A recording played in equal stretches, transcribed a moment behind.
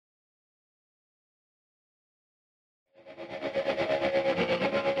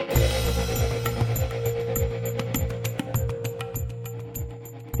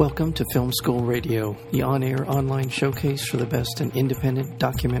Welcome to Film School Radio, the on-air online showcase for the best in independent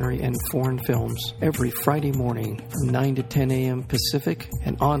documentary and foreign films, every Friday morning from 9 to 10 a.m. Pacific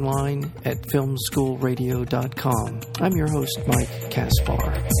and online at filmschoolradio.com. I'm your host, Mike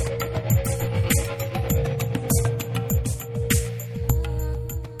Kaspar.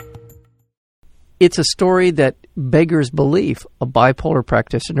 It's a story that beggars belief. A bipolar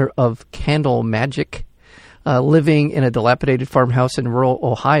practitioner of candle magic, living in a dilapidated farmhouse in rural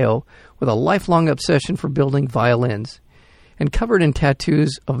Ohio with a lifelong obsession for building violins, and covered in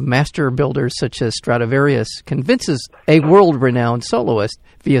tattoos of master builders such as Stradivarius, convinces a world-renowned soloist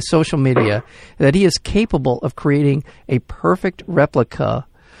via social media that he is capable of creating a perfect replica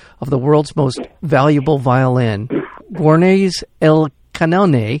of the world's most valuable violin. Guarnerius El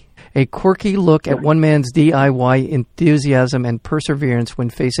Canone, a quirky look at one man's DIY enthusiasm and perseverance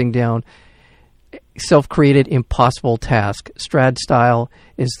when facing down self-created impossible task. Strad Style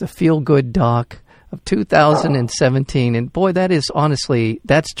is the feel-good doc of 2017, and boy, that is honestly,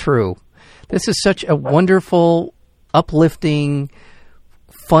 that's true. This is such a wonderful, uplifting,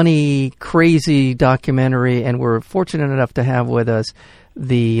 funny, crazy documentary, and we're fortunate enough to have with us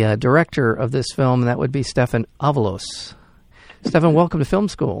the director of this film, and that would be Stefan Avalos. Stefan, welcome to Film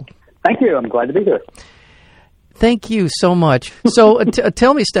School. Thank you. I'm glad to be here. Thank you so much. So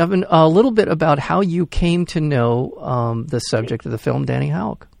tell me, Stefan, a little bit about how you came to know the subject of the film, Danny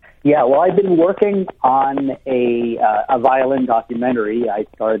Houck. Yeah, well, I've been working on a violin documentary. I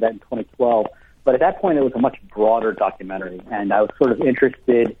started that in 2012. But at that point, it was a much broader documentary. And I was sort of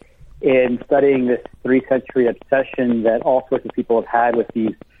interested in studying this 3-century obsession that all sorts of people have had with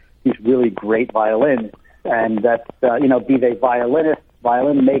these really great violins. And that's, be they violinists,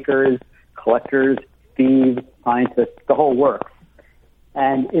 violin makers, collectors, thieves, scientists, the whole works.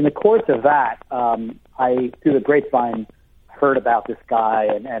 And in the course of that, I, through the grapevine, heard about this guy,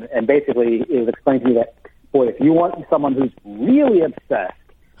 and basically it was explained to me that, boy, if you want someone who's really obsessed,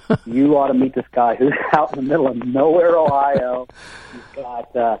 you ought to meet this guy who's out in the middle of nowhere, Ohio.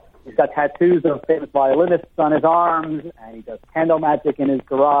 He's got tattoos of famous violinists on his arms, and he does candle magic in his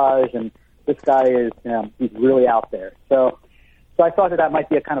garage, and this guy is, he's really out there. So I thought that might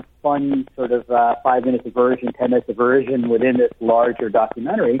be a kind of fun sort of 5-minute diversion, 10-minute diversion within this larger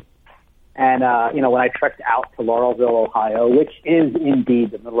documentary. And, when I trekked out to Laurelville, Ohio, which is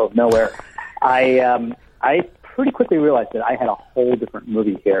indeed the middle of nowhere, I pretty quickly realized that I had a whole different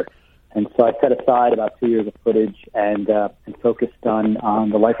movie here. And so I set aside about 2 years of footage and focused on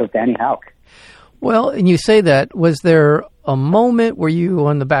the life of Danny Houck. Well, and you say that. Was there a moment? Were you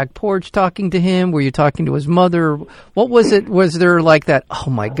on the back porch talking to him? Were you talking to his mother? What was it? Was there like that,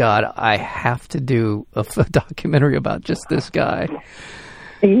 oh, my God, I have to do a documentary about just this guy?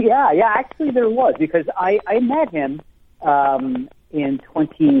 Yeah, actually there was, because I met him in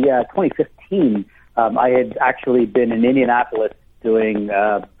 2015. I had actually been in Indianapolis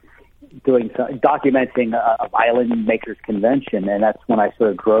documenting a violin makers convention, and that's when I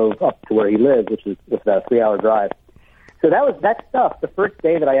sort of drove up to where he lived, which was about a 3-hour drive. So that stuff. The first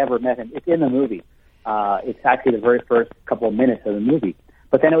day that I ever met him, it's in the movie. It's actually the very first couple of minutes of the movie.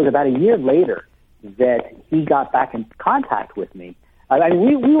 But then it was about a year later that he got back in contact with me. I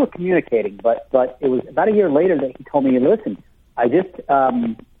mean, we were communicating, but it was about a year later that he told me, listen, I just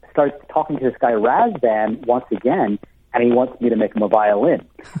started talking to this guy Razvan once again, and he wants me to make him a violin.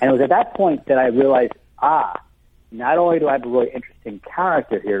 And it was at that point that I realized, not only do I have a really interesting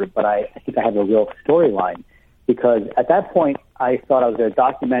character here, but I think I have a real storyline. Because at that point, I thought I was going to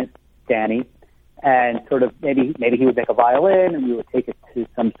document Danny, and sort of maybe he would make a violin, and we would take it to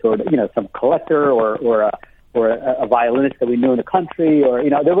some sort of, some collector or a violinist that we knew in the country, or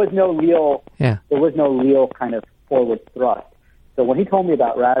there was no real kind of forward thrust. So when he told me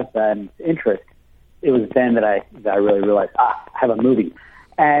about Razvan's interest, it was then that I really realized, I have a movie.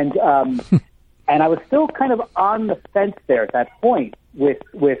 And and I was still kind of on the fence there at that point with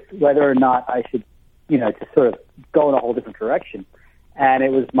whether or not I should, to sort of go in a whole different direction. And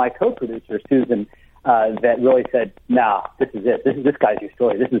it was my co-producer, Susan, that really said, nah, this is it. This guy's your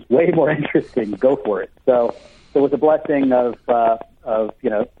story. This is way more interesting. Go for it. So it was a blessing of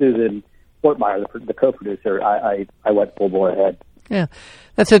Susan Fortmeyer, the co-producer. I went full bore ahead. Yeah,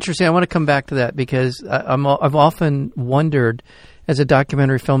 that's interesting. I want to come back to that because I've often wondered, as a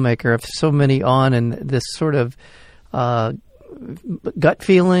documentary filmmaker, if so many on and this sort of gut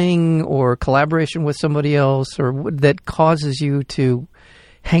feeling or collaboration with somebody else, or that causes you to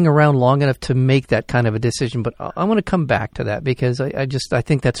hang around long enough to make that kind of a decision. But I want to come back to that because I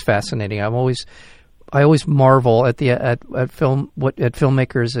think that's fascinating. I always marvel at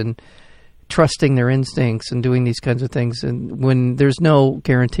filmmakers and trusting their instincts and doing these kinds of things, and when there's no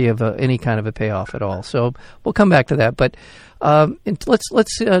guarantee of any kind of a payoff at all. So we'll come back to that, but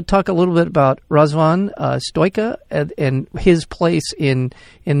let's talk a little bit about Razvan Stoika and his place in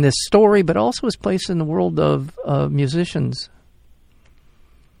this story, but also his place in the world of musicians.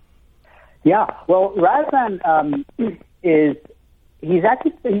 Yeah, well, Razvan he's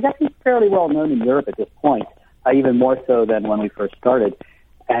actually fairly well known in Europe at this point, even more so than when we first started,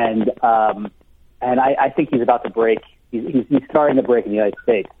 and I think he's about to break. He's starting to break in the United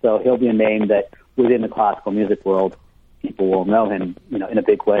States, so he'll be a name that within the classical music world, people will know him, in a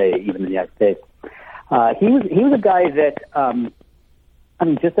big way, even in the United States. He was a guy that,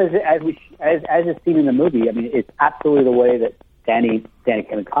 just as is seen in the movie, it's absolutely the way that Danny came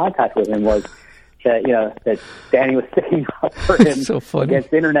in contact with him was that that Danny was sticking up for him so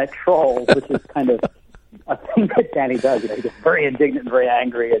against internet trolls, which is kind of a thing that Danny does. He gets very indignant and very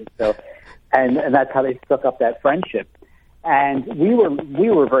angry, and that's how they struck up that friendship. And we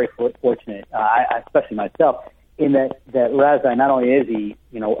were very fortunate, especially myself, in that Razvan, not only is he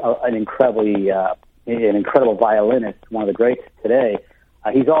an incredible violinist, one of the greats today,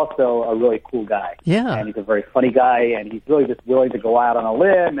 he's also a really cool guy. Yeah, and he's a very funny guy, and he's really just willing to go out on a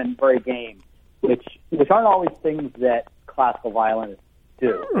limb and very game, which aren't always things that classical violinists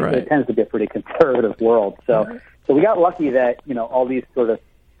do. Right. It tends to be a pretty conservative world. So we got lucky that all these sort of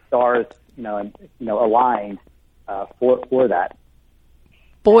stars aligned for that.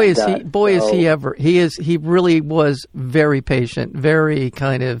 He really was very patient, very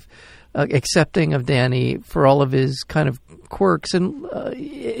kind of accepting of Danny for all of his kind of quirks, and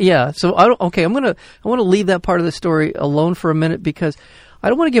so I want to leave that part of the story alone for a minute because I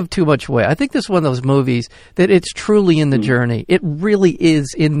don't want to give too much away. I think this is one of those movies that it's truly in the journey. It really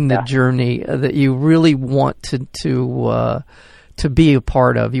is in the journey that you really want to be a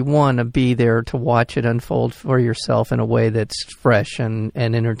part of. You want to be there to watch it unfold for yourself in a way that's fresh and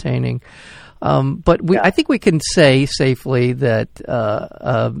entertaining. But I think we can say safely that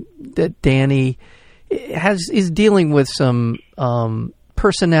that Danny is dealing with some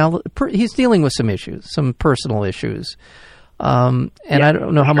he's dealing with some issues, some personal issues. I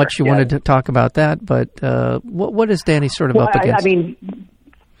don't know how much you wanted to talk about that, but what is Danny sort of up against?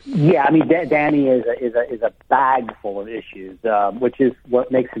 Danny is a bag full of issues, which is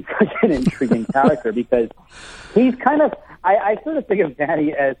what makes him such an intriguing character because he's kind of, I sort of think of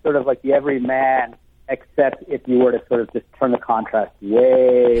Danny as sort of like the everyman, except if you were to sort of just turn the contrast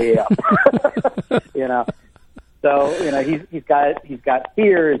way up, So he's got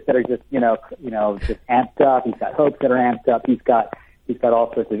fears that are just just amped up. He's got hopes that are amped up. He's got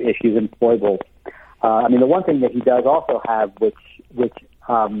all sorts of issues and foibles. The one thing that he does also have, which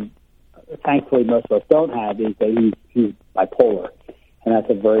thankfully most of us don't have, is that he's bipolar, and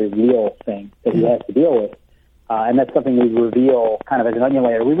that's a very real thing that he has to deal with. And that's something we reveal kind of as an onion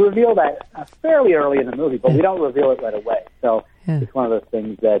layer. We reveal that fairly early in the movie, but we don't reveal it right away. So it's one of those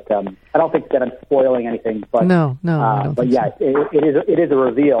things that I don't think that I'm spoiling anything. But no. But yeah, it is a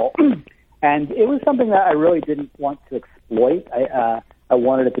reveal, and it was something that I really didn't want to exploit. I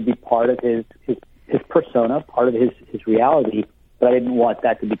wanted it to be part of his persona, part of his reality, but I didn't want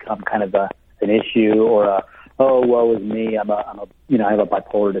that to become kind of an issue or woe is me. I have a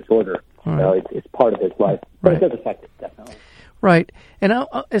bipolar disorder. Right. So it's part of his life, but It does affect it, definitely. Right. And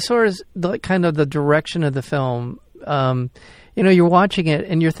as far as the kind of the direction of the film, you're watching it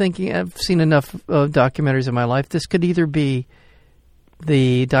and you're thinking, I've seen enough documentaries in my life. This could either be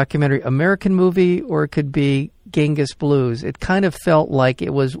the documentary American movie or it could be Genghis Blues. It kind of felt like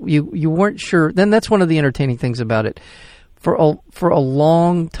it was, you weren't sure. Then that's one of the entertaining things about it. For a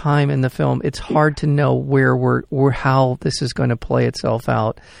long time in the film, it's hard to know where how this is going to play itself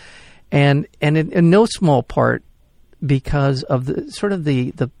out. And in no small part because of the sort of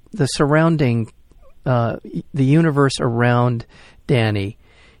the surrounding the universe around Danny,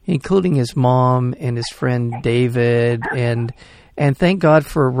 including his mom and his friend David, and thank God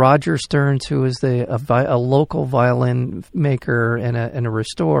for Roger Stearns, who is a local violin maker and a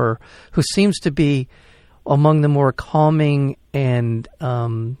restorer, who seems to be among the more calming and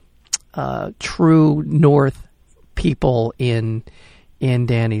true North people in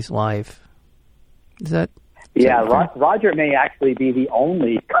Danny's life. Is that? Yeah, Roger may actually be the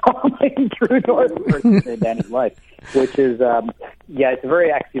only calming true North person in Danny's life, which is it's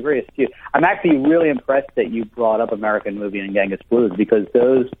very astute. I'm actually really impressed that you brought up American Movie and Genghis Blues because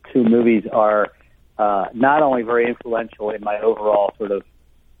those two movies are not only very influential in my overall sort of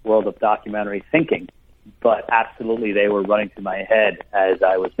world of documentary thinking, but absolutely they were running through my head as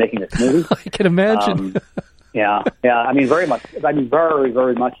I was making this movie. I can imagine. Yeah. I mean, very much. I mean, very,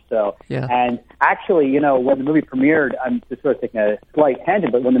 very much so. Yeah. And actually, you know, when the movie premiered, I'm just sort of taking a slight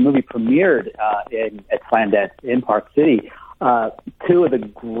tangent, but when the movie premiered at Slamdance in Park City, two of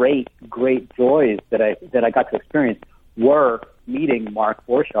the great joys that I got to experience were meeting Mark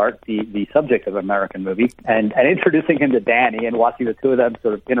Borchardt, the subject of American Movie, and introducing him to Danny and watching the two of them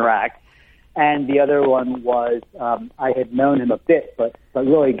sort of interact. And the other one was I had known him a bit, but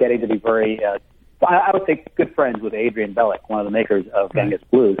really getting to be very, I would say, good friends with Adrian Beleck, one of the makers of Genghis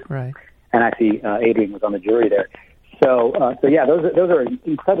Blues. Right. And actually, Adrian was on the jury there. So yeah, those are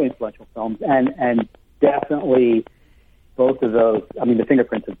incredibly influential films, and definitely both of those. I mean, the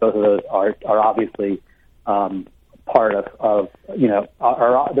fingerprints of both of those are obviously part of you know,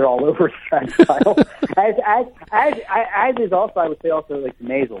 they're all over Style. as is also, I would say, also like the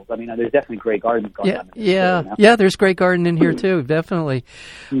Nasals. I mean, there's definitely Grey Gardens going on. Yeah, there's Grey Garden in here too, definitely.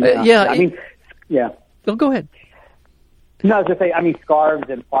 I mean, yeah. Oh, go ahead. No, I was just saying, I mean, Scarves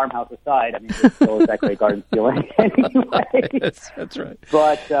and Farmhouse aside, I mean, there's still that Grey Garden feeling anyway. That's right.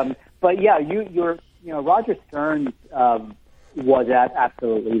 But yeah, you know, Roger Stern was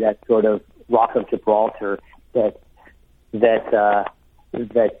absolutely that sort of Rock of Gibraltar that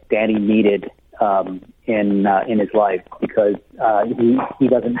Danny needed in his life, because he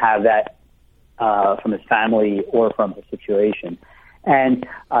doesn't have that from his family or from his situation. And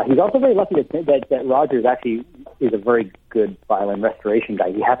he's also very lucky that Roger is a very good violin restoration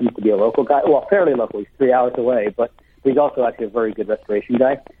guy. He happens to be a local guy, well, fairly local. He's 3 hours away, but he's also actually a very good restoration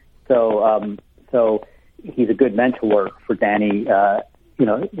guy. So he's a good mentor for Danny, you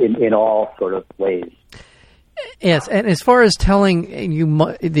know, in all sort of ways. Yes, and as far as telling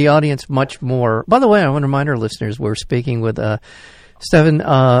the audience much more, by the way, I want to remind our listeners we're speaking with Stefan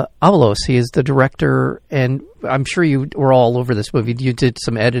Avalos. He is the director, and I'm sure you were all over this movie. You did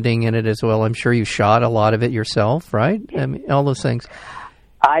some editing in it as well. I'm sure you shot a lot of it yourself, right? I mean, all those things.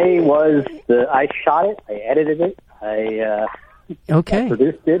 I shot it, I edited it, I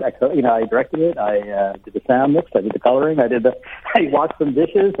produced it, I directed it, I did the sound mix, I did the coloring, I washed some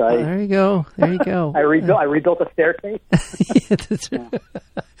dishes. There you go. I rebuilt a staircase.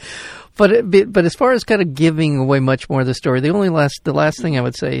 But as far as kind of giving away much more of the story, the last thing I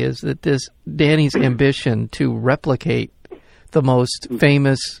would say is that this Danny's ambition to replicate the most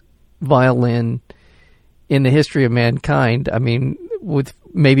famous violin in the history of mankind, I mean, with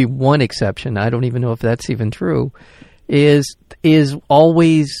maybe one exception, I don't even know if that's even true, is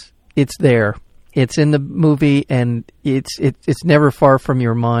always, it's there. It's in the movie, and it's never far from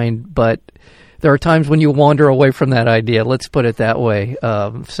your mind, but there are times when you wander away from that idea. Let's put it that way.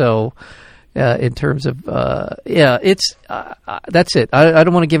 In terms of, it's that's it. I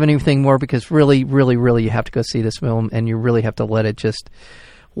don't want to give anything more, because really, really, really, you have to go see this film, and you really have to let it just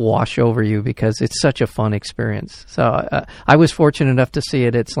wash over you, because it's such a fun experience. So I was fortunate enough to see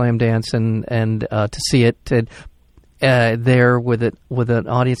it at Slamdance and to see it there with an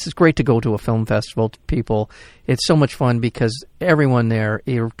audience. It's great to go to a film festival, people. It's so much fun because everyone there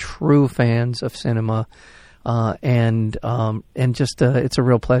are true fans of cinema, and just it's a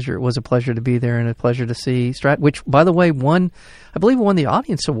real pleasure. It was a pleasure to be there, and a pleasure to see Strat, which, by the way, I believe won the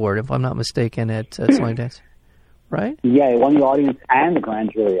audience award, if I'm not mistaken, at Slamdance. Right? Yeah, it won the audience and the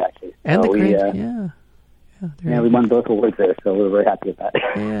grand jury, actually. And so the grand, we won both awards there, so we're very happy with that.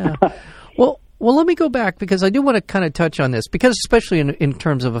 Yeah. Well, let me go back, because I do want to kind of touch on this, because especially in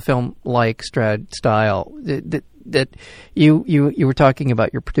terms of a film like Strad Style, that you were talking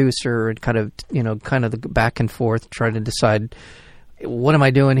about your producer and kind of the back and forth, trying to decide, what am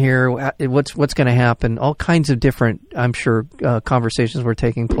I doing here? What's going to happen? All kinds of different, I'm sure, conversations were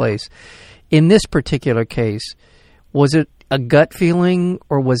taking place. In this particular case, was it a gut feeling,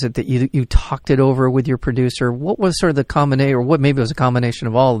 or was it that you talked it over with your producer? What was sort of the combination, or what maybe it was a combination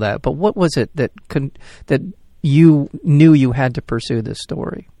of all of that, but what was it that you knew you had to pursue this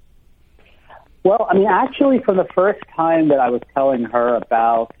story? Well, I mean, actually, from the first time that I was telling her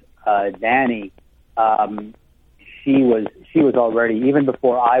about Danny, she was already, even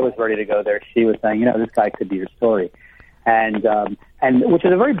before I was ready to go there, she was saying, this guy could be your story. And which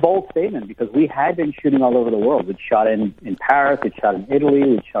is a very bold statement, because we had been shooting all over the world. We'd shot in Paris, we'd shot in Italy,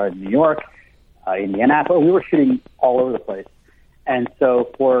 we'd shot in New York, Indianapolis. We were shooting all over the place. And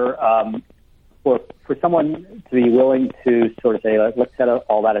so for someone to be willing to sort of say, let's set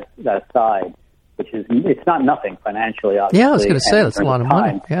all that aside, which is, it's not nothing financially, obviously. Yeah, I was going to say that's a lot of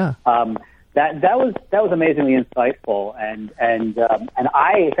money. Yeah. That was amazingly insightful, and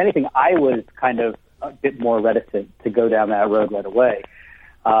I, if anything, I was kind of a bit more reticent to go down that road right away.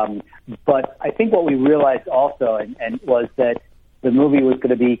 But I think what we realized also, and was that the movie was going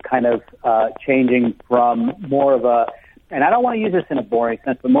to be kind of changing from more of a, and I don't want to use this in a boring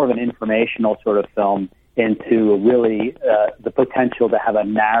sense, but more of an informational sort of film into really the potential to have a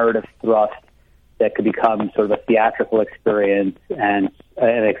narrative thrust that could become sort of a theatrical experience and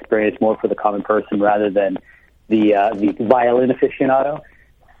an experience more for the common person rather than the violin aficionado.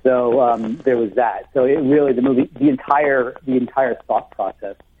 So there was that. So it really, the movie, the entire thought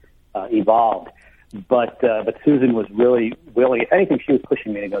process evolved. But Susan was really willing. If anything, she was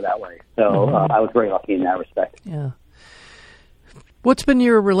pushing me to go that way. So I was very lucky in that respect. Yeah. What's been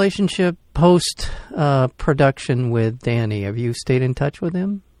your relationship post production with Danny? Have you stayed in touch with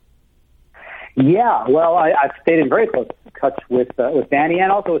him? Yeah, well, I've stayed in very close touch with Danny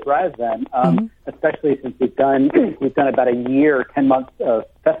and also with Razvan, especially since we've done about a year, 10 months of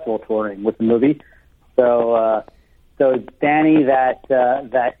festival touring with the movie. So Danny,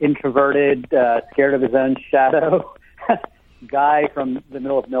 that introverted, scared of his own shadow guy from the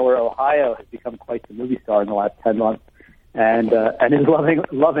middle of nowhere, Ohio, has become quite the movie star in the last 10 months, and is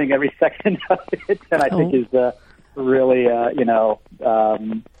loving every second of it, and I think is really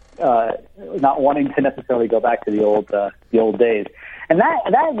not wanting to necessarily go back to the old days, and that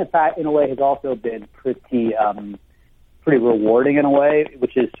in fact in a way has also been pretty rewarding in a way,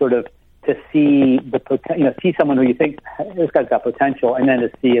 which is sort of to see see someone who you think this guy's got potential, and then to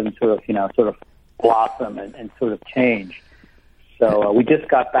see him sort of blossom and sort of change. So we just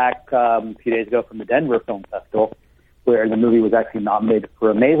got back a few days ago from the Denver Film Festival, where the movie was actually nominated for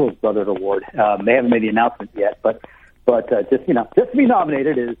a Maysles Brothers Award. They haven't made the announcement yet, but just to be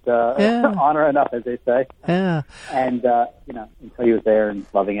nominated is honor enough, as they say. Yeah. And so he was there and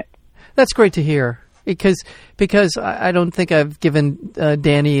loving it. That's great to hear, because I don't think I've given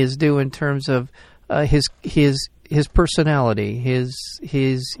Danny his due in terms of his personality, his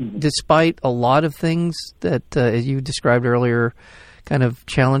despite a lot of things that as you described earlier, kind of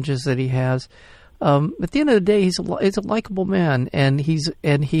challenges that he has. At the end of the day, he's a likable man, and his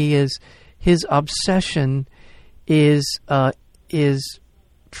obsession is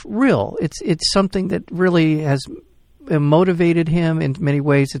real. It's something that really has motivated him in many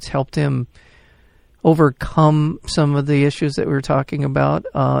ways. It's helped him overcome some of the issues that we were talking about,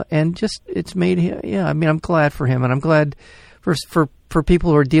 and just it's made him. Yeah, I mean, I'm glad for him, and I'm glad for people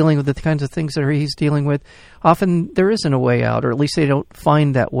who are dealing with the kinds of things that he's dealing with. Often there isn't a way out, or at least they don't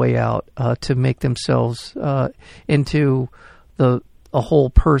find that way out to make themselves into a whole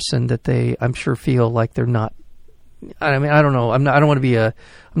person that they, I'm sure, feel like they're not. I mean, I don't know. I'm not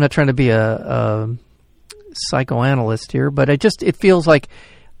trying to be a psychoanalyst here, but it feels like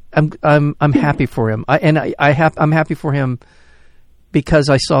I'm happy for him. I'm happy for him because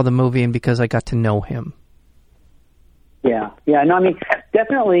I saw the movie and because I got to know him. Yeah. No, I mean,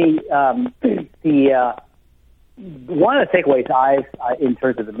 definitely. One of the takeaways in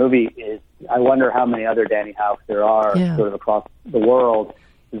terms of the movie is I wonder how many other Danny Houck there are sort of across the world,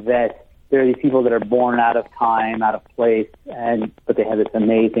 that there are these people that are born out of time, out of place, but they have this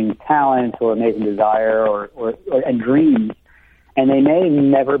amazing talent or amazing desire and dreams, and they may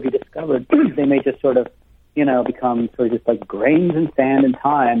never be discovered. They may just sort of, become sort of just like grains in sand and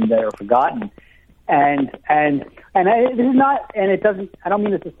time that are forgotten. This is not, and it doesn't. I don't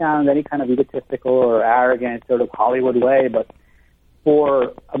mean this to sound any kind of egotistical or arrogant sort of Hollywood way, but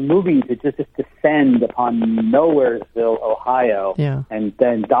for a movie to just descend upon Nowheresville, Ohio, and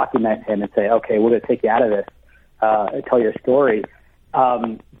then document him and say, "Okay, we're going to take you out of this, tell your story."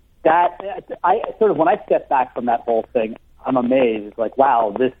 That I sort of, when I step back from that whole thing, I'm amazed. It's like,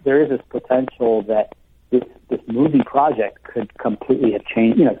 wow, there is this potential that this movie project could completely have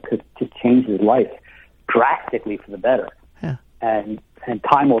changed, could just change his life drastically for the better. Yeah. And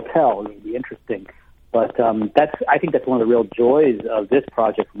time will tell. It'll be interesting. But I think that's one of the real joys of this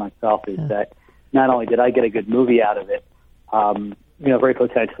project for myself is that not only did I get a good movie out of it, very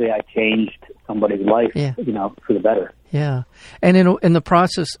potentially I changed somebody's life, for the better. Yeah. And in the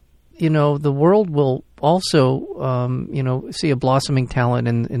process, the world will also, see a blossoming talent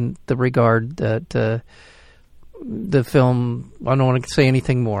in the regard that the film, I don't want to say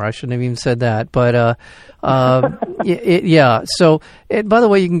anything more. I shouldn't have even said that. But, yeah. So, by the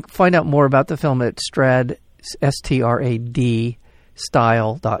way, you can find out more about the film at Strad, STRAD,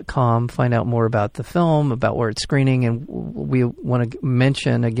 style.com. Find out more about the film, about where it's screening. And we want to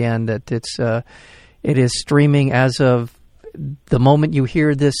mention again that it is streaming as of the moment you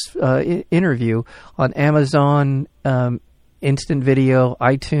hear this interview on Amazon, Instant Video,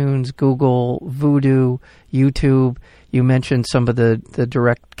 iTunes, Google, Vudu, YouTube. You mentioned some of the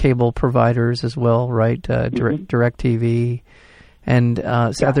direct cable providers as well, right? DirecTV and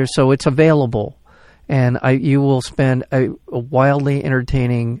others. So it's available. And you will spend a wildly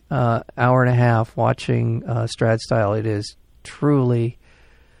entertaining hour and a half watching Strad Style. It is truly...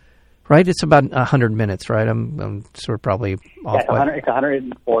 Right? It's about 100 minutes, right? I'm sort of probably off. Yeah, it's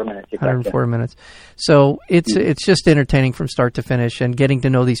 104 minutes. 104 minutes. So it's just entertaining from start to finish, and getting to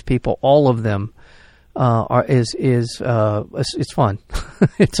know these people, all of them, it's fun.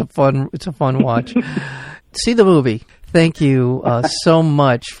 It's a fun watch. See the movie. Thank you so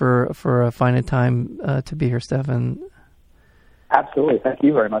much for finding time to be here, Stefan. Absolutely. Thank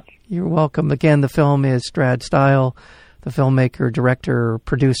you very much. You're welcome. Again, the film is Strad Style. The filmmaker, director,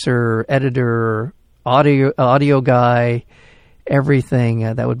 producer, editor, audio guy,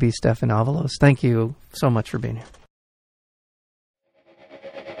 everything. That would be Stefan Avalos. Thank you so much for being here.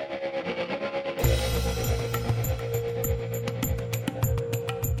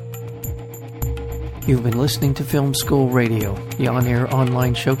 You've been listening to Film School Radio, the on-air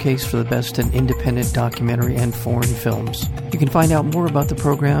online showcase for the best in independent documentary and foreign films. You can find out more about the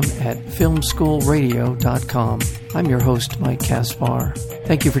program at filmschoolradio.com. I'm your host, Mike Kaspar.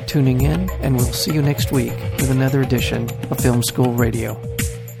 Thank you for tuning in, and we'll see you next week with another edition of Film School Radio.